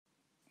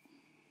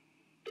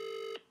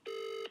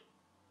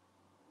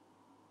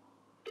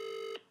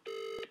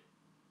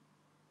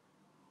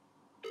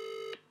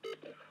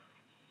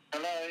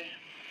Hello.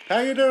 How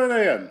you doing,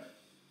 Ian?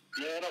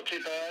 Yeah, not too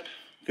bad.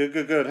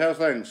 Good. How's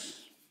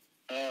things?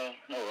 All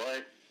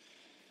right.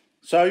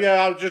 So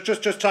yeah, I was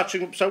just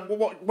touching. So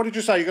what did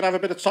you say? You're gonna have a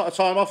bit of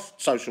time off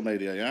social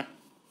media, yeah?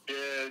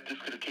 Yeah,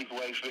 just gonna keep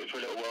away from it for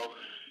a little while.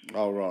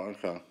 Oh right,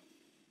 okay.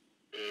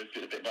 Yeah, it's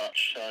getting a bit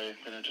much, so I'm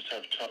gonna just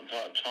have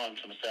time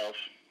to myself.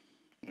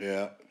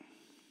 Yeah.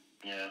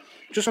 Yeah.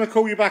 Just gonna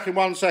call you back in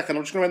 1 second.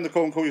 I'm just gonna end the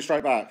call and call you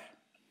straight back.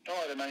 All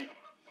right, then, mate.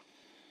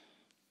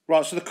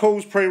 Right, so the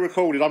call's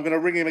pre-recorded. I'm gonna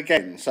ring him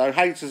again. So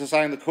haters are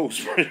saying the call's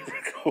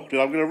pre-recorded.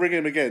 I'm gonna ring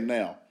him again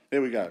now.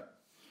 Here we go.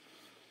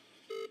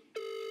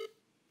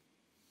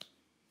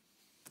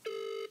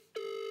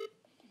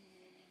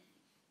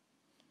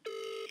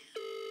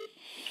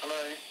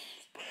 Hello.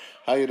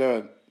 How you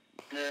doing?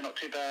 Yeah, not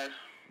too bad.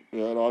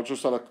 Yeah, no, I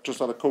just had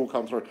a call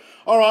come through.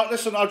 All right,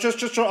 listen, I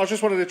just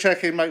wanted to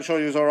check in, make sure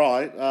you was all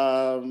right.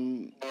 All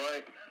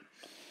right.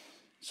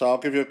 So I'll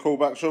give you a call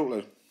back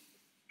shortly.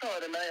 All right,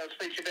 then, mate. I'll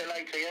speak to you a bit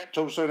later, yeah?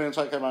 Talk soon, Ian.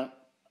 Take care, mate.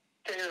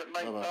 Cheers,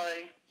 mate. Bye-bye.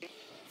 Bye.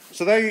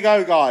 So there you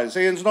go, guys.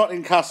 Ian's not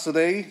in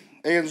custody.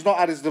 Ian's not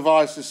had his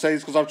devices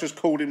seized because I've just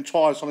called him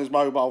twice on his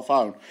mobile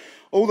phone.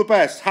 All the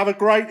best. Have a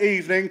great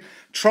evening.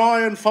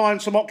 Try and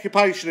find some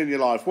occupation in your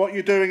life. What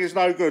you're doing is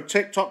no good.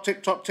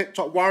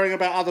 TikTok, worrying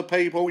about other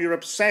people. You're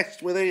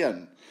obsessed with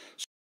Ian.